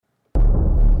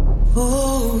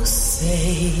Oh,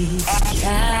 say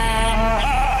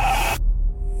can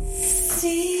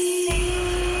see.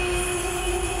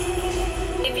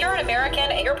 If you're an American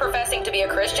and you're professing to be a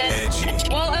Christian,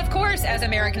 well, of course, as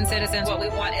American citizens, what we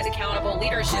want is accountable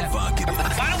leadership. Why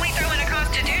don't we throw in a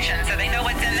constitution so they know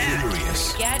what's in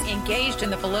that? Get engaged in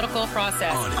the political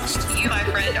process. Honest. You, my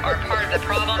friend, are part of the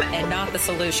problem and not the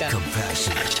solution.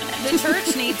 Compassionate. The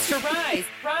church needs to rise.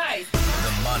 Rise.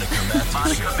 The Monica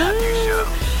Matthews Show.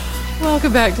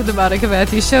 Welcome back to the Monica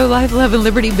Matthews Show. Life, Love, and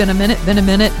Liberty. Been a minute. Been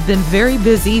very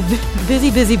busy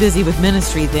with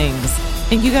ministry things.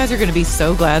 And you guys are going to be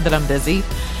so glad that I'm busy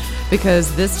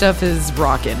because this stuff is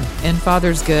rocking. And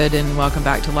Father's good. And welcome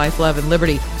back to Life, Love, and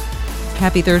Liberty.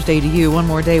 Happy Thursday to you. One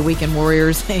more day, Weekend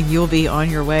Warriors, and you'll be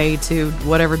on your way to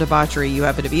whatever debauchery you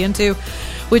happen to be into,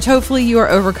 which hopefully you are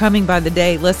overcoming by the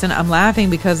day. Listen, I'm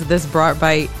laughing because of this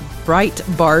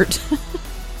Breitbart,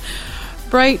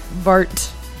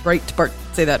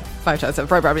 say that 5 times.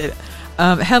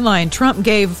 Breitbart. Headline, Trump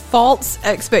gave false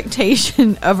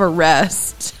expectation of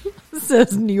arrest,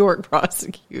 says New York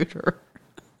prosecutor.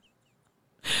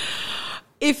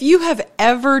 If you have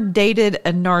ever dated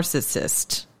a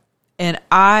narcissist, and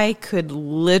I could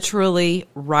literally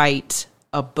write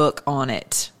a book on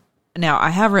it. Now, I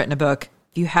have written a book.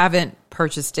 If you haven't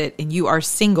purchased it and you are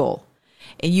single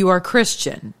and you are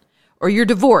Christian or you're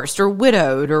divorced or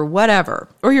widowed or whatever,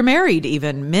 or you're married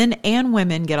even, men and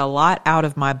women get a lot out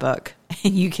of my book.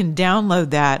 And you can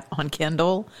download that on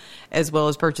Kindle as well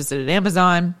as purchase it at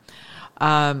Amazon.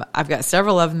 I've got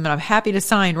several of them and I'm happy to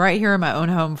sign right here in my own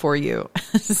home for you.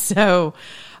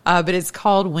 But it's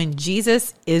called When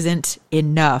Jesus Isn't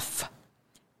Enough.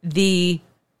 The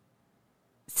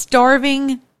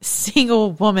starving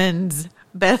single woman's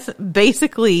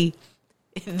basically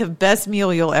the best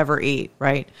meal you'll ever eat,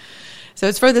 right? So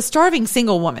it's for the starving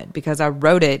single woman because I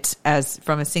wrote it as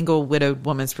from a single widowed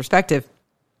woman's perspective.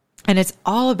 And it's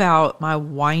all about my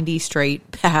windy straight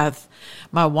path,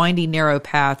 my windy narrow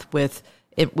path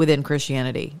within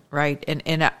Christianity, right?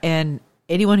 And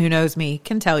anyone who knows me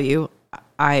can tell you,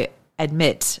 I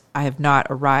admit I have not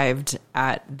arrived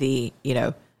at the,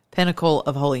 pinnacle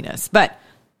of holiness, but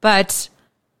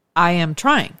I am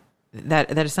trying.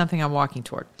 That is something I'm walking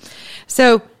toward.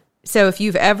 So if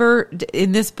you've ever,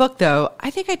 in this book though,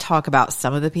 I think I talk about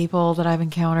some of the people that I've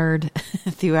encountered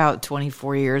throughout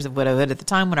 24 years of widowhood. At the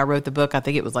time when I wrote the book, I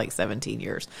think it was like 17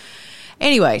 years.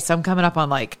 Anyway, so I'm coming up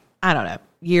on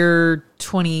year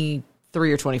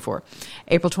 23 or 24.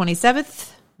 April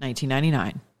 27th,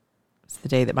 1999. The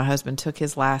day that my husband took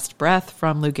his last breath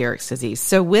from Lou Gehrig's disease.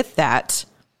 So with that,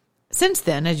 since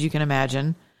then, as you can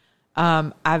imagine,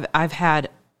 I've had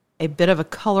a bit of a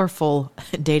colorful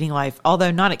dating life,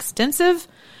 although not extensive.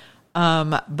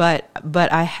 But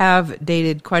I have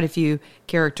dated quite a few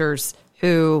characters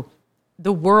who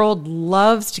the world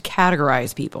loves to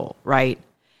categorize people, right?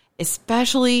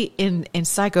 Especially in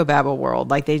psychobabble world,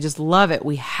 like they just love it.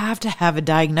 We have to have a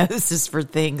diagnosis for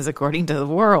things according to the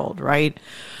world, right?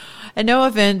 And no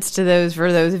offense to those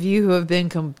of you who have been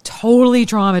totally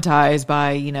traumatized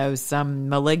by, some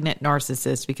malignant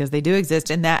narcissist, because they do exist.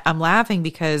 And that I'm laughing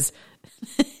because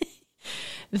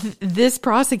this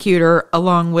prosecutor,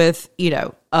 along with,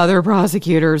 other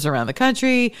prosecutors around the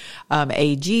country,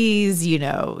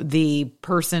 AGs, the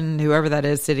person, whoever that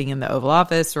is sitting in the Oval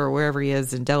Office or wherever he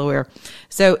is in Delaware.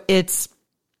 So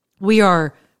we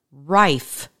are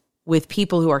rife with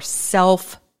people who are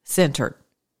self-centered.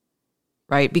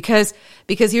 Right? Because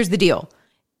here's the deal.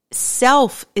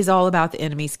 Self is all about the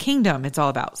enemy's kingdom. It's all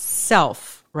about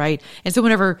self, right? And so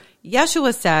whenever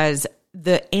Yeshua says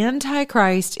the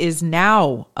Antichrist is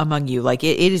now among you, like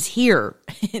it is here.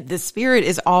 The spirit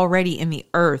is already in the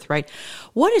earth, right?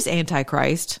 What is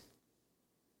Antichrist?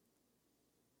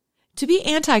 To be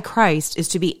Antichrist is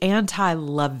to be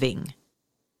anti-loving.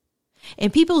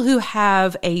 And people who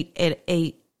have an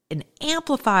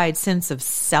amplified sense of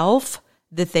self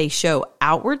that they show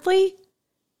outwardly,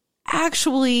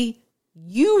 actually,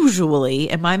 usually,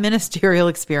 in my ministerial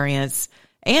experience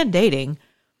and dating,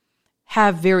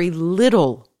 have very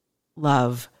little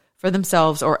love for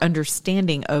themselves or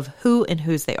understanding of who and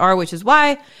whose they are, which is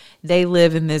why they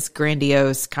live in this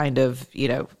grandiose kind of,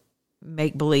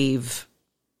 make-believe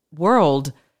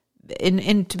world.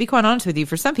 And to be quite honest with you,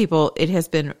 for some people, it has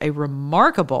been a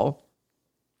remarkable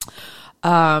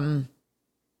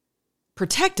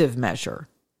protective measure,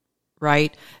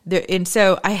 right? And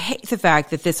so I hate the fact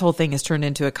that this whole thing has turned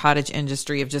into a cottage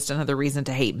industry of just another reason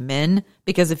to hate men.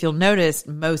 Because if you'll notice,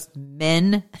 most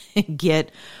men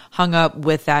get hung up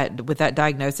with that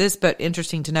diagnosis. But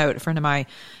interesting to note, a friend of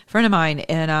mine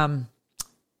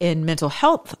in mental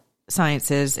health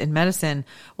sciences and medicine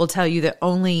will tell you that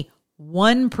only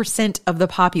 1% of the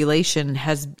population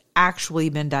has actually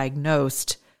been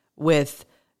diagnosed with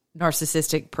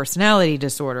narcissistic personality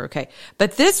disorder. Okay.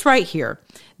 But this right here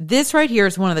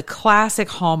is one of the classic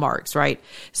hallmarks, right?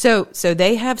 So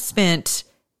they have spent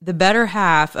the better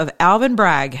half of Alvin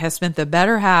Bragg has spent the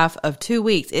better half of 2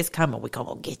 weeks. It's coming. We come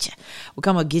to get you. We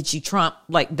come to get you, Trump.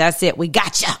 Like, that's it. We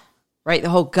got you. Right. The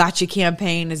whole gotcha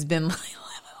campaign has been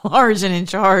large and in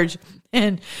charge.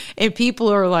 And people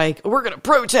are like, we're going to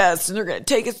protest and they're going to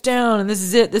take us down. And this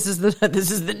is it. This is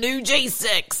the new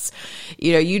J6.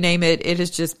 You name it. It has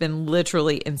just been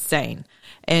literally insane.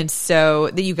 And so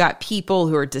then you got people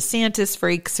who are DeSantis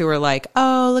freaks who are like,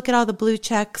 oh, look at all the blue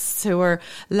checks who are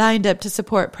lined up to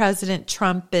support President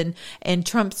Trump. And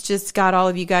Trump's just got all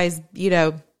of you guys,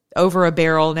 over a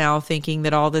barrel now, thinking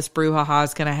that all this brouhaha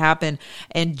is going to happen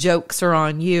and jokes are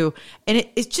on you. And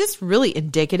it's just really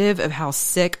indicative of how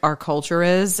sick our culture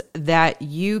is, that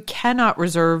you cannot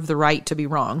reserve the right to be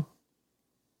wrong.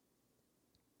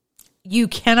 You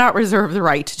cannot reserve the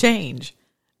right to change.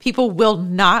 People will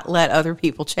not let other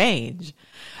people change.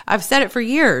 I've said it for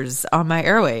years on my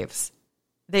airwaves.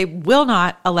 They will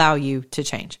not allow you to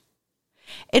change.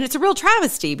 And it's a real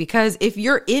travesty, because if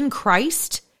you're in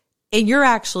Christ and you're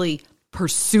actually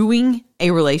pursuing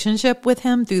a relationship with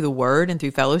him through the word and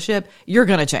through fellowship, you're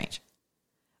going to change.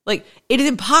 Like, it is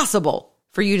impossible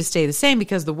for you to stay the same,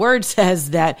 because the word says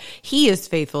that he is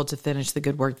faithful to finish the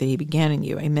good work that he began in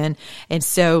you. Amen. And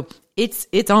so it's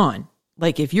on.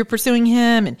 Like, if you're pursuing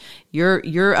him and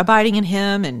you're abiding in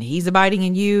him and he's abiding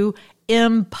in you,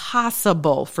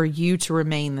 impossible for you to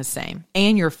remain the same.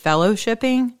 And you're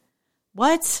fellowshipping.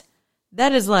 What?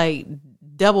 That is like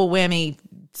double whammy.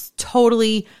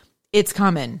 Totally, it's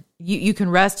coming. You can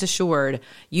rest assured.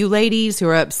 You ladies who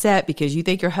are upset because you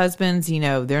think your husbands,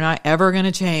 they're not ever going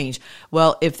to change.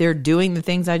 Well, if they're doing the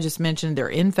things I just mentioned, they're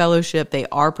in fellowship, they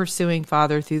are pursuing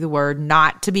Father through the word,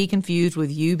 not to be confused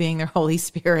with you being their Holy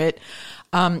Spirit.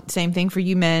 Same thing for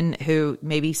you men who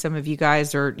maybe some of you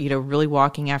guys are, really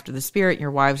walking after the Spirit. And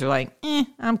your wives are like,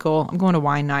 I'm cool. I'm going to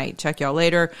wine night. Check y'all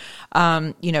later.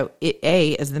 As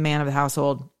the man of the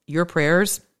household, your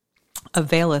prayers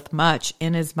availeth much,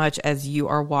 inasmuch as you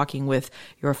are walking with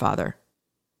your Father.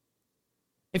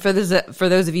 And for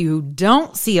those of you who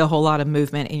don't see a whole lot of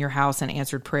movement in your house and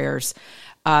answered prayers,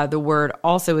 the word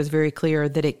also is very clear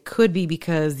that it could be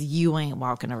because you ain't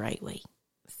walking the right way.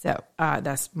 So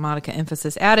that's Monica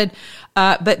emphasis added.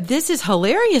 But this is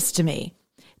hilarious to me,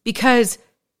 because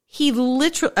he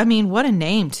literally, what a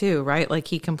name too, right? Like,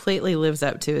 he completely lives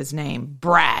up to his name,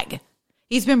 Bragg.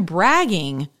 He's been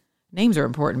bragging. Names are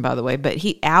important, by the way, but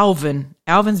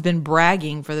Alvin's been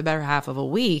bragging for the better half of a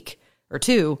week or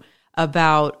two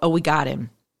about, we got him.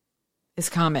 It's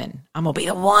coming. I'm going to be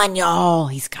the one, y'all.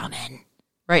 He's coming.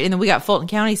 Right. And then we got Fulton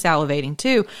County salivating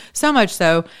too. So much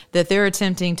so that they're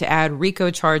attempting to add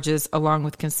RICO charges along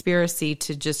with conspiracy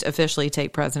to just officially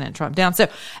take President Trump down. So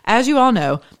as you all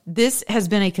know, this has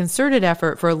been a concerted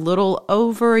effort for a little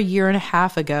over a year and a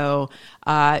half ago.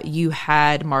 You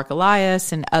had Mark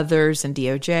Elias and others and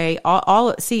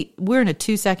DOJ. See, we're in a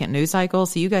 2-second news cycle,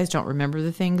 so you guys don't remember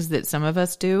the things that some of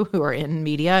us do who are in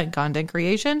media and content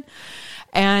creation.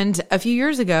 And a few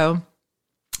years ago,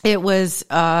 it was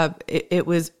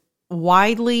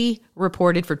widely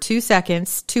reported for 2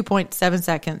 seconds, 2.7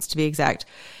 seconds to be exact,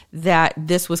 that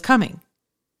this was coming.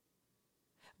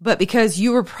 But because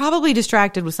you were probably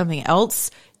distracted with something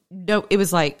else, no, it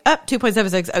was like,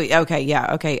 2.76. Oh, okay.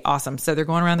 Yeah. Okay. Awesome. So they're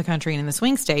going around the country, and in the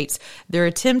swing states, they're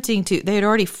attempting they had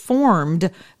already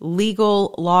formed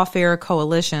legal lawfare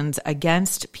coalitions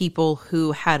against people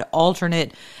who had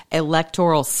alternate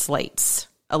electorate slates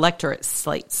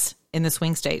in the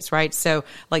swing states, right? So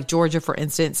like Georgia, for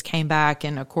instance, came back,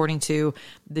 and according to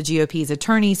the GOP's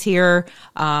attorneys here,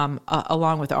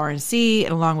 along with the RNC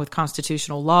and along with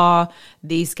constitutional law,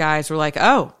 these guys were like,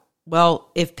 oh,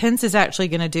 well, if Pence is actually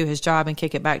going to do his job and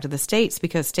kick it back to the states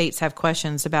because states have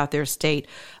questions about their state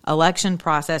election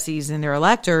processes and their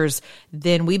electors,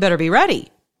 then we better be ready.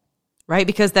 Right?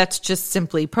 Because that's just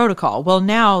simply protocol. Well,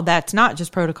 now that's not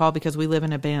just protocol, because we live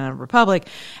in a banana republic,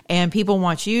 and people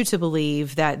want you to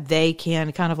believe that they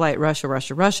can, kind of like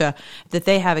Russia, that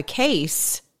they have a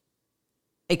case,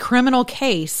 a criminal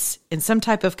case, in some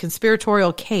type of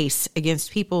conspiratorial case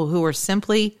against people who are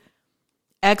simply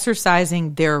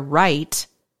exercising their right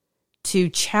to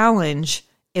challenge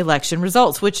election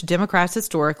results, which Democrats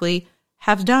historically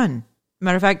have done.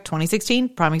 Matter of fact, 2016,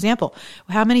 prime example.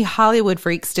 How many Hollywood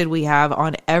freaks did we have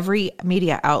on every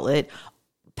media outlet?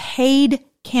 Paid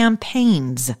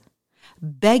campaigns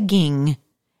begging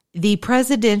the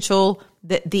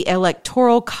the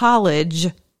electoral college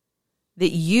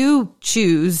that you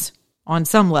choose on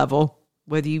some level,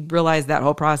 whether you realize that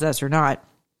whole process or not,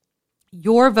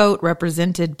 your vote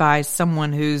represented by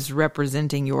someone who's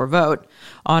representing your vote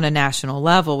on a national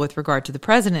level with regard to the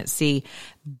presidency,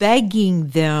 begging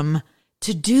them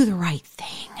to do the right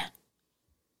thing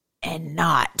and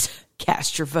not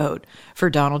cast your vote for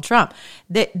Donald Trump.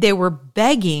 They were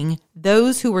begging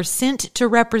those who were sent to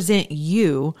represent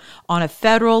you on a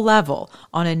federal level,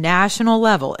 on a national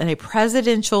level, in a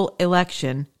presidential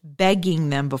election,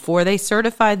 begging them before they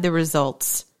certified the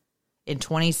results in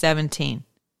 2017,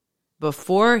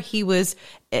 before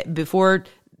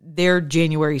their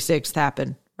January 6th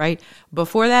happened, right?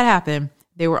 Before that happened,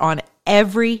 they were on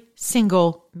every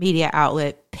single media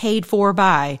outlet paid for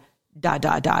by ...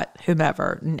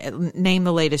 whomever, name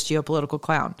the latest geopolitical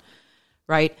clown,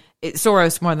 right?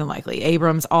 Soros, more than likely,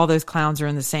 Abrams, all those clowns are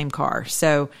in the same car.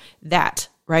 So that,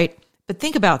 right? But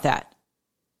think about that.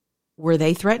 Were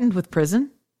they threatened with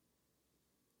prison?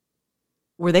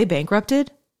 Were they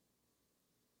bankrupted?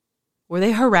 Were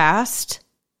they harassed?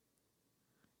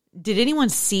 Did anyone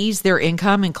seize their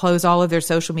income and close all of their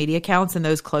social media accounts and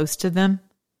those close to them?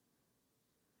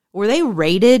 Were they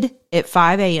raided at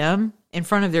 5 a.m. in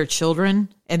front of their children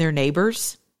and their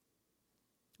neighbors?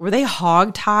 Were they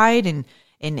hogtied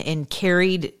and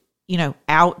carried,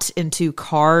 out into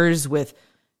cars with,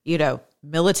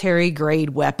 military grade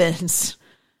weapons,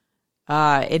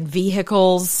 in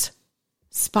vehicles,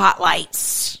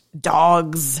 spotlights,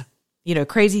 dogs,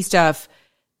 crazy stuff,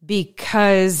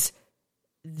 because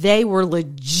they were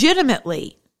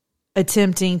legitimately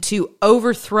attempting to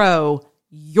overthrow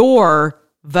your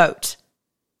vote?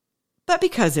 But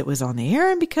because it was on the air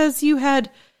and because you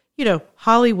had,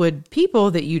 Hollywood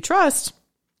people that you trust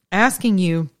asking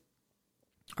you,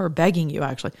 or begging you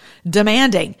actually,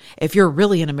 demanding, if you're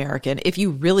really an American, if you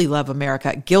really love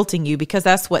America, guilting you because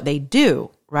that's what they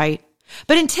do, right?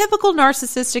 But in typical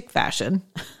narcissistic fashion,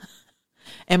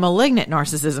 and malignant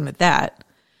narcissism at that,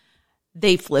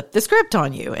 they flip the script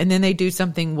on you. And then they do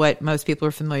something what most people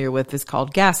are familiar with is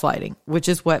called gaslighting, which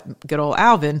is what good old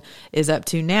Alvin is up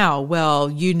to now. Well,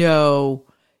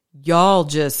 y'all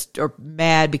just are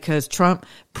mad because Trump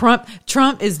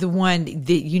is the one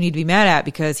that you need to be mad at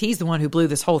because he's the one who blew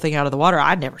this whole thing out of the water.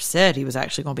 I never said he was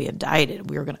actually going to be indicted.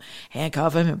 We were going to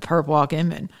handcuff him and perp walk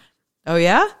him. And oh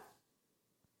yeah?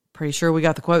 Pretty sure we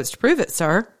got the quotes to prove it,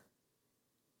 sir.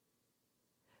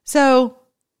 So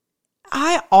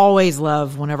I always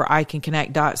love whenever I can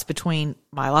connect dots between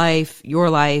my life, your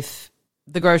life,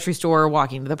 the grocery store,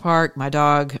 walking to the park, my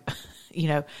dog,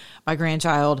 my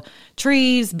grandchild,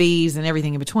 trees, bees, and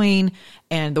everything in between,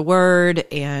 and the word,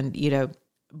 and,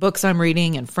 books I'm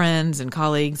reading, and friends and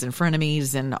colleagues and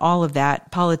frenemies and all of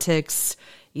that, politics,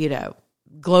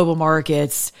 global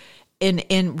markets,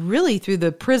 and really through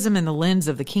the prism and the lens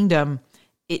of the kingdom,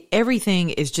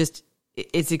 everything is just,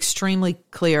 it's extremely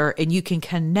clear, and you can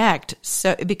connect.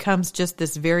 So it becomes just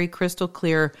this very crystal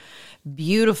clear,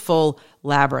 beautiful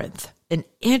labyrinth, and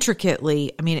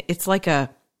intricately. I mean, it's like I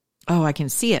can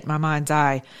see it in my mind's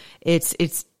eye. It's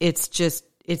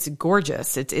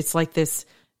gorgeous. It's like this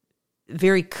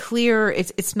very clear.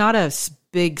 It's not a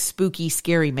big, spooky,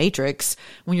 scary matrix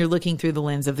when you're looking through the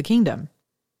lens of the kingdom.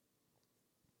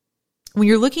 When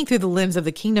you're looking through the lens of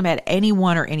the kingdom at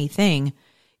anyone or anything,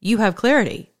 you have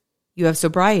clarity. You have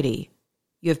sobriety,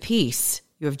 you have peace,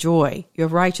 you have joy, you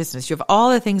have righteousness, you have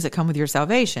all the things that come with your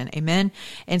salvation. Amen.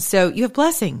 And so you have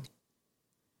blessing.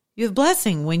 You have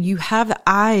blessing when you have the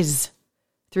eyes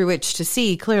through which to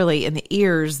see clearly and the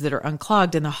ears that are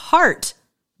unclogged and the heart,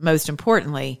 most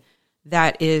importantly,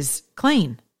 that is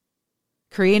clean.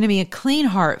 Create in me a clean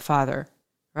heart, Father,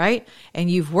 right?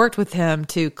 And you've worked with him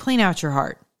to clean out your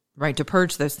heart. Right, to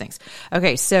purge those things.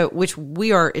 Okay, so which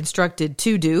we are instructed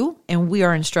to do, and we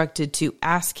are instructed to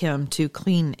ask him to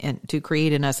clean and to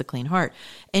create in us a clean heart,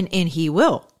 and he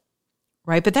will,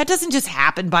 right? But that doesn't just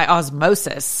happen by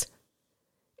osmosis.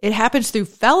 It happens through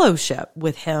fellowship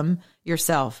with him,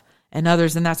 yourself, and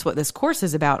others, and that's what this course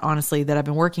is about, honestly, that I've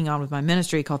been working on with my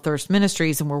ministry called Thirst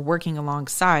Ministries, and we're working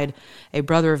alongside a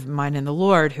brother of mine in the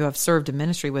Lord who I've served in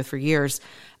ministry with for years,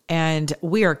 and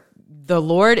the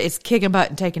Lord is kicking butt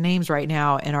and taking names right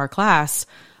now in our class,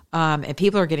 and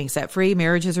people are getting set free.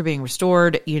 Marriages are being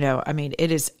restored.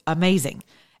 It is amazing.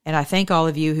 And I thank all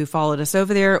of you who followed us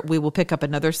over there. We will pick up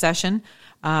another session.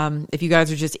 If you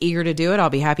guys are just eager to do it,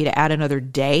 I'll be happy to add another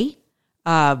day.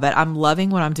 But I'm loving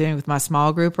what I'm doing with my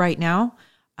small group right now,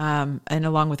 and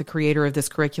along with the creator of this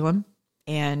curriculum.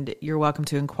 And you're welcome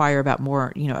to inquire about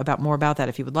more about that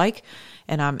if you would like.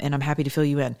 And I'm happy to fill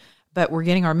you in. But we're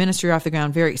getting our ministry off the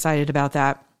ground. Very excited about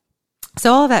that.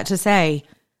 So all that to say,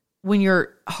 when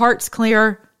your heart's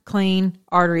clear, clean,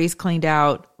 arteries cleaned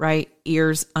out, right?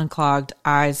 Ears unclogged,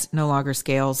 eyes no longer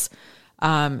scales.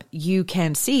 You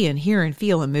can see and hear and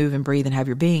feel and move and breathe and have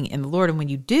your being in the Lord. And when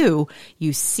you do,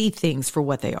 you see things for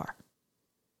what they are.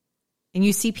 And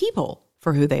you see people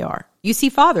for who they are. You see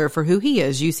Father for who he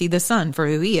is. You see the Son for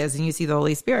who he is. And you see the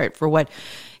Holy Spirit for what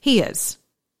he is.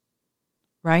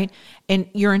 Right? And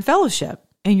you're in fellowship.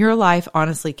 And your life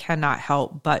honestly cannot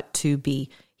help but to be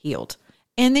healed.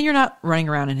 And then you're not running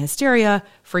around in hysteria,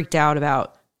 freaked out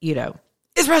about,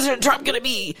 is President Trump going to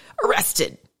be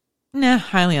arrested? Nah,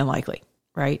 highly unlikely,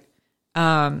 right?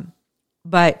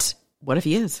 But what if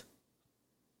he is?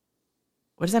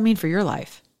 What does that mean for your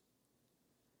life?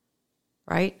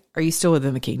 Right? Are you still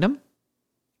within the kingdom?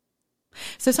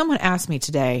 So someone asked me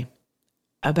today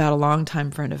about a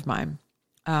longtime friend of mine.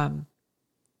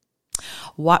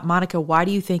 Monica, why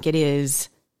do you think it is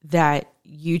that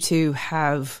you two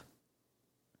have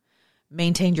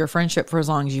maintained your friendship for as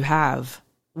long as you have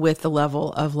with the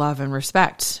level of love and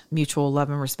respect, mutual love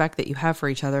and respect that you have for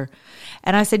each other?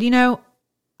 And I said,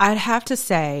 I'd have to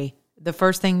say the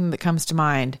first thing that comes to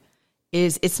mind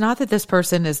is it's not that this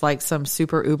person is like some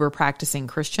super uber practicing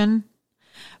Christian,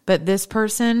 but this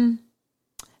person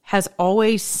has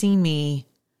always seen me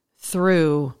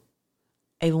through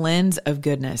a lens of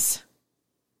goodness.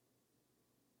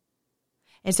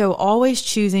 And so always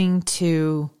choosing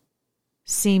to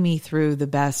see me through the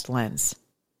best lens.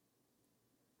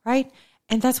 Right?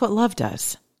 And that's what love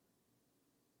does.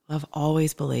 Love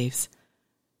always believes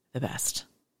the best.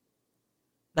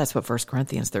 That's what 1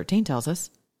 Corinthians 13 tells us.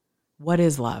 What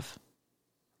is love?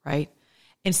 Right?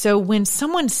 And so when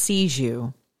someone sees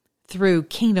you through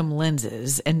kingdom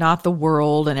lenses and not the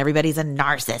world, and everybody's a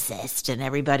narcissist and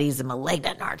everybody's a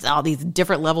malignant narcissist, all these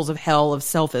different levels of hell of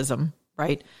selfism,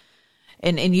 right?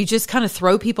 And you just kind of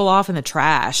throw people off in the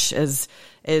trash as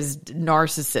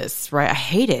narcissists, right? I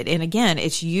hate it. And again,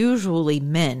 it's usually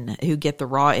men who get the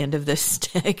raw end of this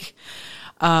stick.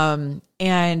 And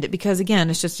because again,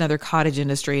 it's just another cottage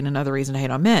industry and another reason to hate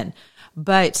on men.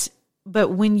 But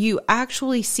when you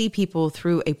actually see people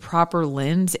through a proper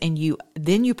lens and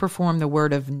then you perform the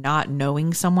word of not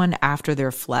knowing someone after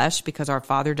their flesh, because our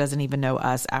Father doesn't even know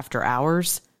us after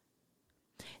ours,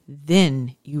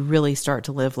 then you really start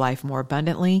to live life more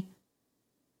abundantly.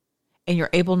 And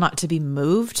you're able not to be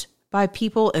moved by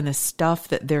people and the stuff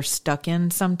that they're stuck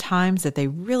in sometimes, that they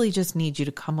really just need you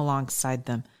to come alongside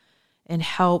them and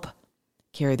help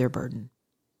carry their burden.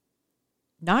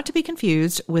 Not to be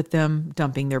confused with them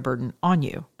dumping their burden on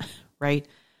you, right?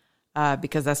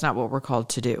 Because that's not what we're called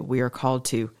to do. We are called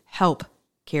to help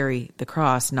carry the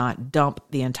cross, not dump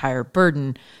the entire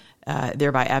burden,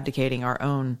 thereby abdicating our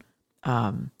own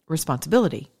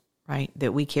responsibility, right?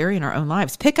 That we carry in our own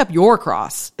lives. Pick up your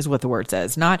cross is what the word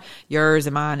says, not yours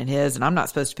and mine and his. And I'm not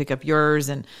supposed to pick up yours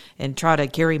and try to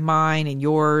carry mine and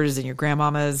yours and your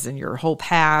grandmama's and your whole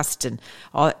past and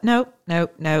all that. Nope.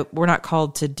 We're not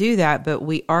called to do that, but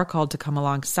we are called to come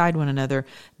alongside one another,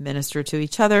 minister to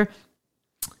each other,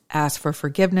 ask for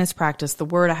forgiveness, practice the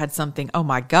word. I had something, oh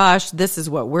my gosh, this is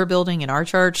what we're building in our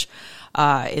church,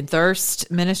 in Thirst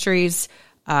Ministries.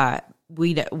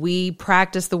 We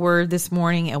practiced the word this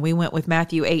morning and we went with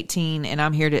Matthew 18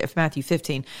 and Matthew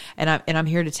 15. And I'm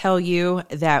here to tell you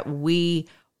that the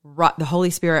Holy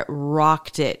Spirit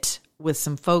rocked it with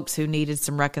some folks who needed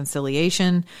some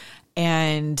reconciliation.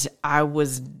 And I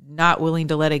was not willing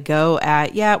to let it go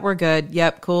at, yeah, we're good.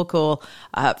 Yep. Cool.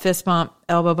 Fist bump,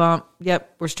 elbow bump.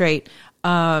 Yep. We're straight.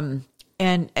 And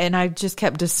I just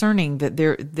kept discerning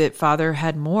that Father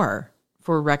had more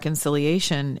for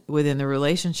reconciliation within the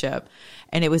relationship.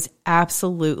 And it was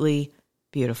absolutely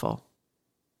beautiful.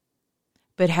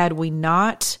 But had we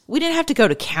not, we didn't have to go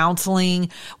to counseling.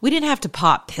 We didn't have to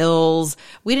pop pills.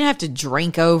 We didn't have to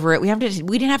drink over it. We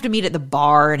didn't have to meet at the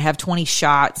bar and have 20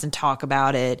 shots and talk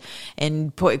about it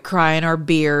and cry in our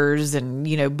beers and,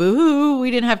 boo-hoo.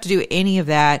 We didn't have to do any of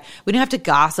that. We didn't have to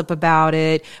gossip about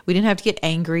it. We didn't have to get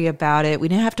angry about it. We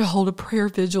didn't have to hold a prayer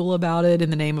vigil about it in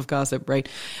the name of gossip, right?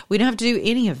 We didn't have to do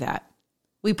any of that.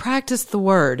 We practiced the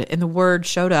word, and the word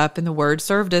showed up, and the word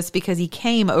served us because he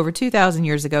came over 2,000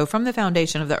 years ago from the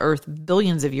foundation of the earth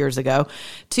billions of years ago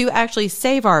to actually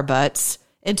save our butts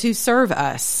and to serve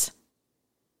us.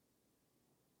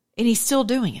 And he's still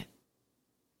doing it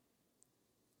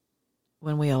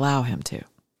when we allow him to.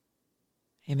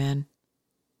 Amen.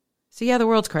 So yeah, the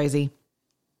world's crazy.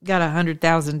 Got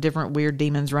 100,000 different weird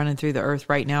demons running through the earth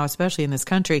right now, especially in this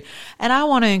country. And I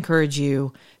want to encourage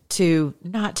you to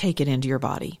not take it into your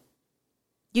body.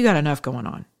 You got enough going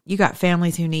on. You got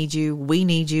families who need you. We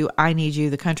need you. I need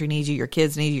you. The country needs you. Your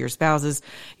kids need you. Your spouses,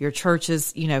 your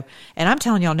churches, and I'm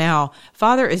telling y'all now,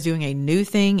 Father is doing a new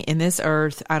thing in this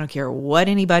earth. I don't care what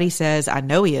anybody says. I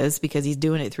know he is because he's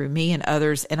doing it through me and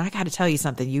others. And I got to tell you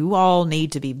something. You all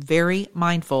need to be very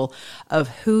mindful of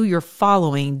who you're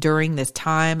following during this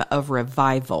time of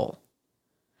revival.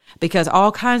 Because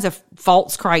all kinds of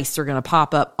false Christs are going to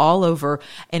pop up all over.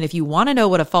 And if you want to know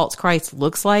what a false Christ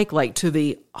looks like to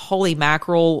the holy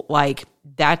mackerel,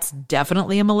 that's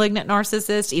definitely a malignant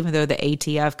narcissist, even though the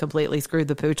ATF completely screwed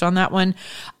the pooch on that one.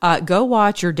 Go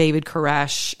watch your David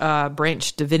Koresh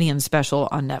Branch Davidian special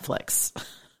on Netflix.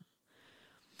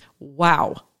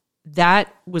 Wow.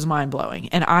 That was mind-blowing.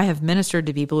 And I have ministered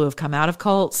to people who have come out of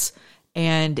cults.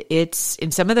 And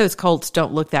some of those cults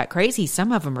don't look that crazy.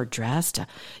 Some of them are dressed,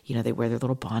 they wear their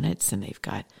little bonnets and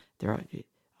they're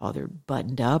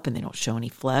buttoned up and they don't show any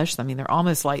flesh. I mean, they're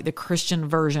almost like the Christian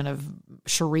version of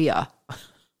Sharia,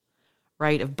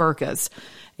 right? Of burqas.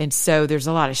 And so there's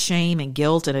a lot of shame and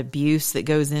guilt and abuse that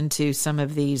goes into some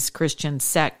of these Christian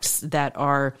sects that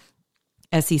are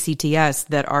SECTS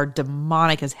that are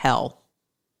demonic as hell.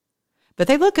 But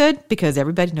they look good because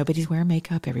nobody's wearing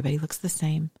makeup. Everybody looks the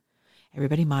same.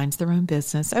 Everybody minds their own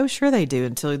business. Oh, sure they do,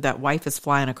 until that wife is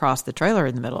flying across the trailer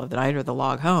in the middle of the night or the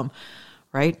log home,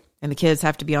 right? And the kids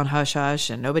have to be on hush-hush,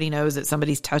 and nobody knows that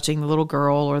somebody's touching the little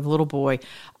girl or the little boy.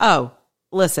 Oh,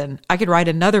 listen, I could write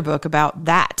another book about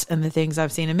that and the things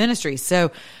I've seen in ministry.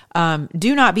 So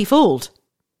do not be fooled.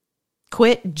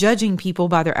 Quit judging people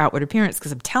by their outward appearance,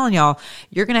 because I'm telling y'all,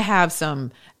 you're going to have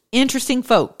some interesting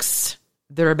folks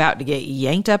that are about to get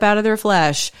yanked up out of their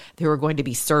flesh, who are going to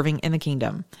be serving in the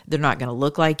kingdom. They're not going to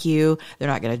look like you. They're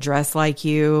not going to dress like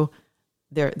you.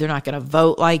 They're not going to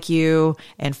vote like you.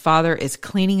 And Father is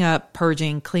cleaning up,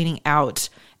 purging, cleaning out,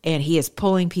 and he is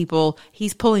pulling people.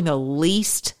 He's pulling the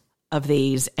least of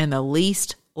these and the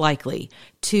least likely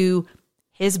to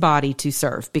his body to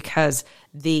serve, because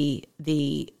the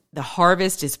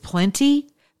harvest is plenty.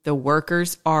 The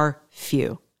workers are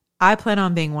few. I plan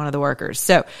on being one of the workers.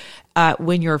 So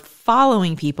when you're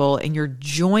following people and you're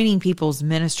joining people's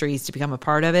ministries to become a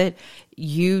part of it,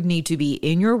 you need to be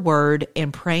in your word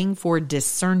and praying for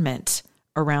discernment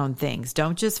around things.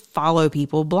 Don't just follow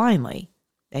people blindly.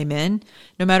 Amen.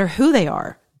 No matter who they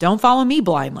are, don't follow me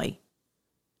blindly,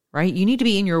 right? You need to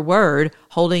be in your word,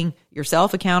 holding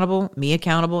yourself accountable, me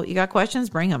accountable. You got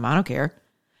questions? Bring them. I don't care.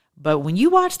 But when you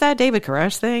watch that David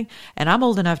Koresh thing, and I'm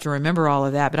old enough to remember all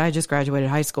of that, but I just graduated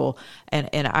high school, and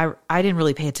I didn't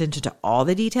really pay attention to all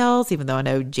the details, even though I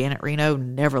know Janet Reno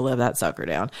never lived that sucker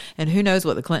down. And who knows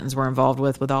what the Clintons were involved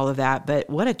with all of that. But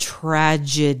what a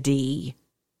tragedy.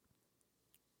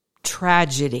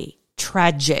 Tragic.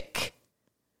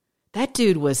 That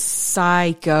dude was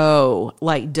psycho,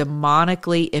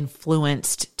 demonically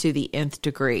influenced to the nth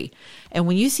degree. And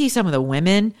when you see some of the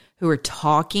women who are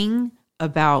talking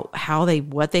about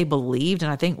what they believed,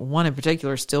 and I think one in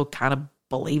particular still kind of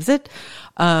believes it,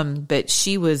 but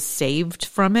she was saved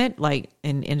from it,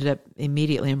 and ended up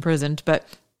immediately imprisoned. But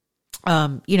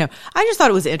I just thought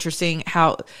it was interesting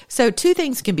so two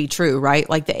things can be true, right?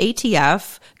 Like the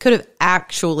ATF could have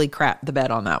actually crapped the bed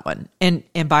on that one,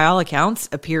 and by all accounts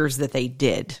appears that they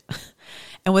did.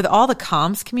 And with all the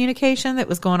comms communication that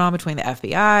was going on between the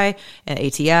FBI and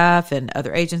ATF and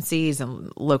other agencies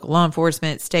and local law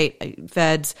enforcement, state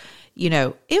feds,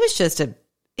 it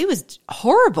was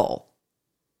horrible.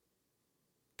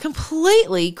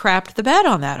 Completely crapped the bed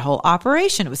on that whole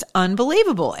operation. It was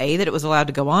unbelievable. That it was allowed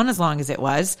to go on as long as it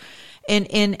was. And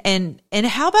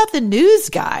how about the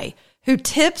news guy who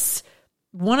tips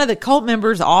one of the cult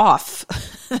members off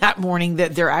that morning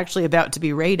that they're actually about to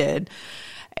be raided?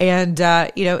 And,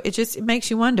 it makes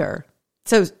you wonder.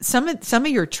 So some of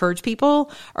your church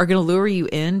people are going to lure you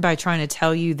in by trying to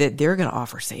tell you that they're going to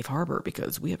offer safe harbor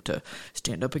because we have to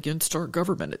stand up against our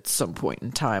government at some point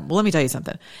in time. Well, let me tell you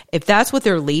something. If that's what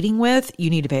they're leading with,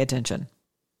 you need to pay attention.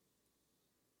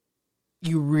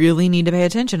 You really need to pay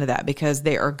attention to that, because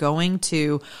they're going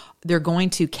to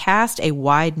cast a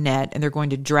wide net, and they're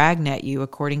going to drag net you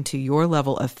according to your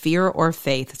level of fear or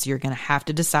faith. So you're going to have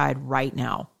to decide right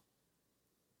now.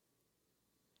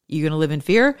 You're going to live in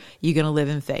fear. You're going to live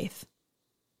in faith,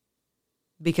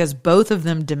 because both of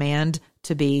them demand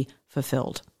to be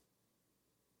fulfilled.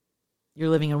 You're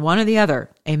living in one or the other.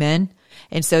 Amen.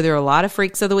 And so there are a lot of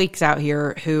freaks of the weeks out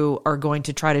here who are going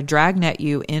to try to drag net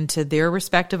you into their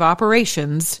respective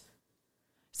operations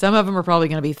Some of them are probably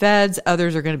going to be feds.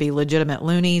 Others are going to be legitimate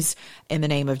loonies in the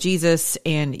name of Jesus.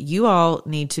 And you all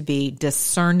need to be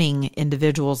discerning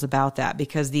individuals about that,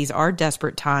 because these are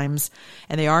desperate times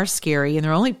and they are scary, and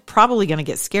they're only probably going to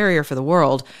get scarier for the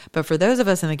world. But for those of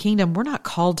us in the kingdom, we're not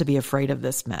called to be afraid of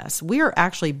this mess. We are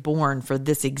actually born for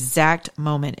this exact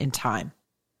moment in time.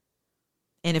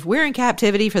 And if we're in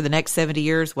captivity for the next 70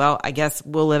 years, well, I guess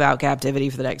we'll live out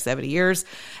captivity for the next 70 years.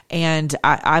 And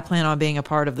I plan on being a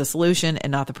part of the solution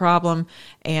and not the problem.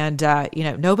 And,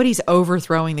 nobody's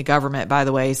overthrowing the government, by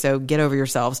the way, so get over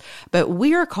yourselves. But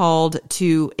we are called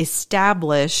to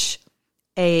establish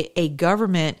a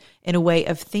government in a way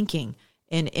of thinking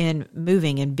and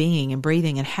moving and being and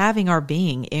breathing and having our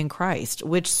being in Christ,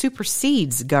 which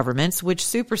supersedes governments, which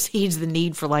supersedes the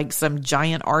need for like some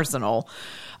giant arsenal.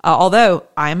 Although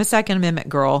I am a Second Amendment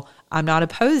girl, I'm not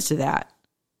opposed to that.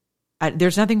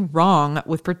 There's nothing wrong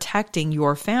with protecting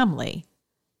your family,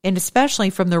 and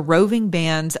especially from the roving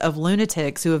bands of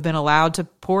lunatics who have been allowed to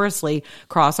porously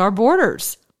cross our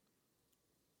borders.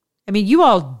 I mean, you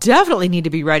all definitely need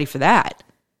to be ready for that.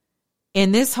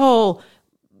 And this whole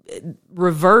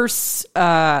reverse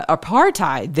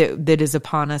apartheid that is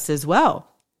upon us as well.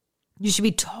 You should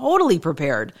be totally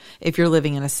prepared if you're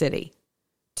living in a city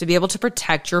to be able to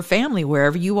protect your family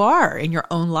wherever you are in your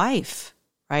own life,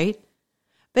 right?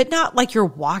 But not like you're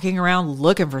walking around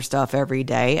looking for stuff every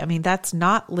day. I mean, that's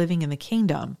not living in the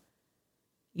kingdom.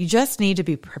 You just need to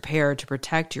be prepared to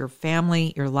protect your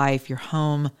family, your life, your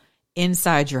home,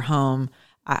 inside your home.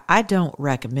 I don't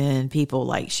recommend people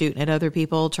like shooting at other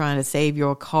people, trying to save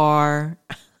your car.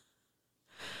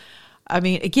 I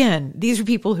mean, again, these are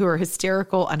people who are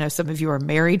hysterical. I know some of you are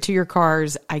married to your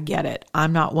cars. I get it.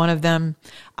 I'm not one of them.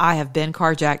 I have been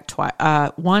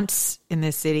carjacked once in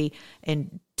this city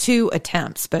in 2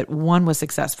 attempts, but one was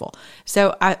successful.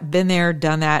 So I've been there,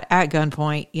 done that at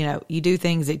gunpoint. You do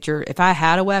things that if I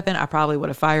had a weapon, I probably would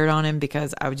have fired on him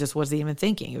because I just wasn't even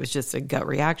thinking. It was just a gut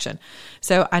reaction.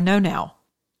 So I know now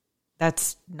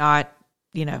that's not,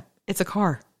 it's a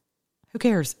car. Who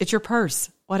cares? It's your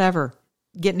purse, whatever.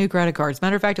 Get new credit cards.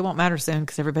 Matter of fact, it won't matter soon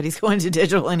because everybody's going to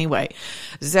digital anyway.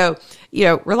 So,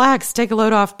 relax, take a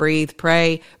load off, breathe,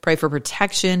 pray for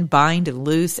protection, bind and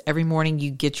loose. Every morning you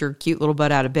get your cute little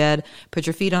butt out of bed, put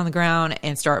your feet on the ground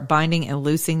and start binding and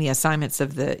loosing the assignments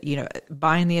of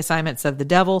bind the assignments of the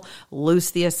devil,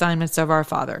 loose the assignments of our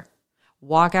Father.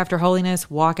 Walk after holiness,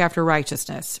 walk after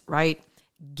righteousness, right?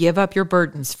 Give up your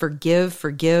burdens. Forgive.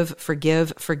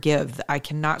 I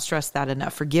cannot stress that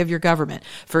enough. Forgive your government.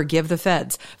 Forgive the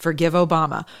feds. Forgive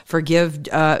Obama. Forgive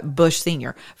Bush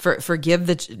Sr. Forgive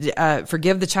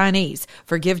the Chinese.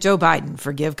 Forgive Joe Biden.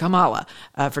 Forgive Kamala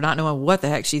for not knowing what the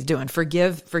heck she's doing.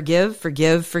 Forgive,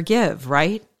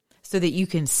 right? So that you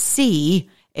can see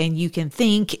and you can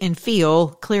think and feel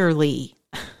clearly.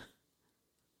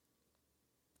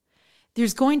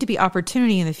 There's going to be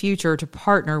opportunity in the future to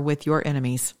partner with your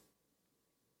enemies.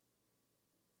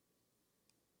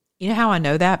 You know how I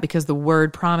know that? Because the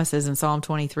word promises in Psalm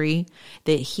 23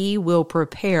 that he will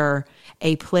prepare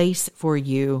a place for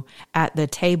you at the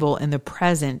table in the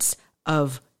presence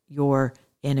of your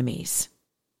enemies.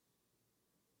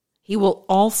 He will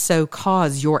also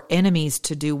cause your enemies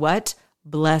to do what?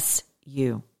 Bless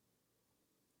you.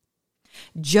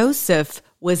 Joseph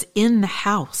was in the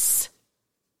house.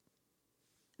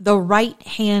 The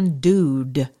right-hand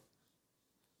dude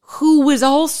who was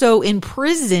also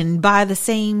imprisoned by the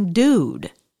same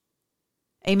dude.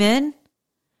 Amen?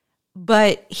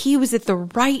 But he was at the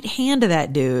right hand of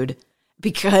that dude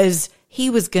because he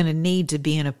was going to need to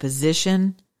be in a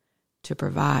position to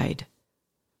provide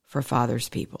for Father's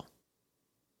people.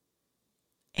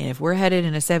 And if we're headed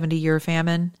in a 70-year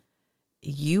famine,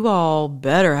 you all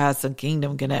better have some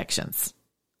kingdom connections.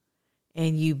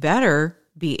 And you better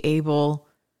be able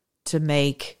to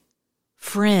make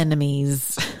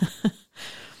frenemies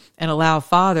and allow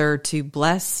Father to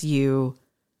bless you,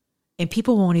 and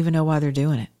people won't even know why they're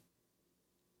doing it.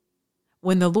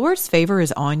 When the Lord's favor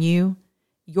is on you,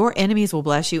 your enemies will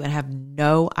bless you and have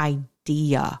no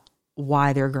idea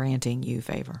why they're granting you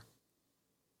favor.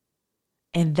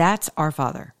 And that's our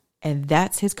Father, and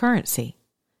that's his currency.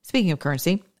 Speaking of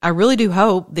currency, I really do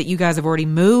hope that you guys have already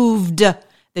moved,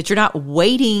 that you're not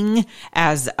waiting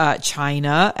as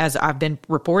China, as I've been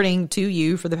reporting to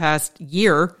you for the past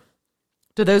year.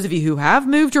 To those of you who have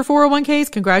moved your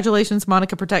 401ks, congratulations,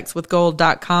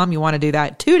 MonicaProtectsWithGold.com. You want to do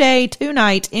that today,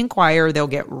 tonight, inquire. They'll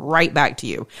get right back to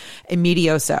you.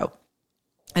 Immediately.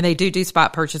 And they do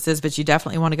spot purchases, but you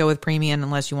definitely want to go with premium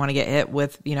unless you want to get hit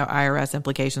with, IRS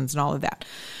implications and all of that.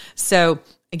 So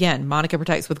again,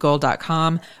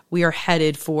 MonicaProtectsWithGold.com. We are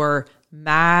headed for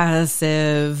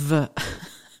massive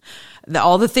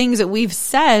all the things that we've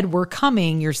said were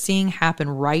coming, you're seeing happen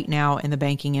right now in the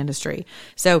banking industry.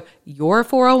 So your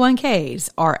 401ks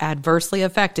are adversely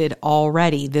affected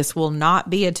already. This will not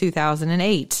be a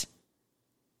 2008.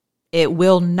 It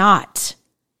will not.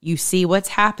 You see what's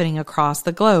happening across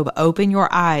the globe. Open your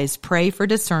eyes, pray for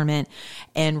discernment,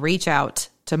 and reach out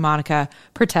to Monica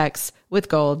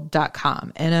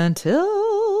protectswithgold.com. And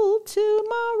until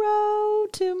tomorrow,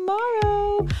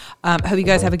 hope you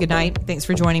guys have a good night. Thanks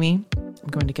for joining me. I'm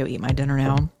going to go eat my dinner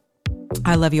now.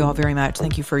 I love you all very much.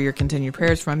 Thank you for your continued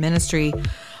prayers for my ministry.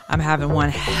 I'm having one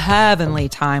heavenly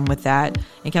time with that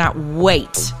and cannot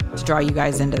wait to draw you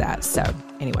guys into that. So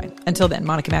anyway, until then,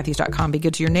 MonicaMatthews.com. Be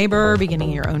good to your neighbor, beginning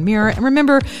in your own mirror. And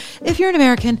remember, if you're an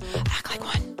American, act like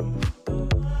one.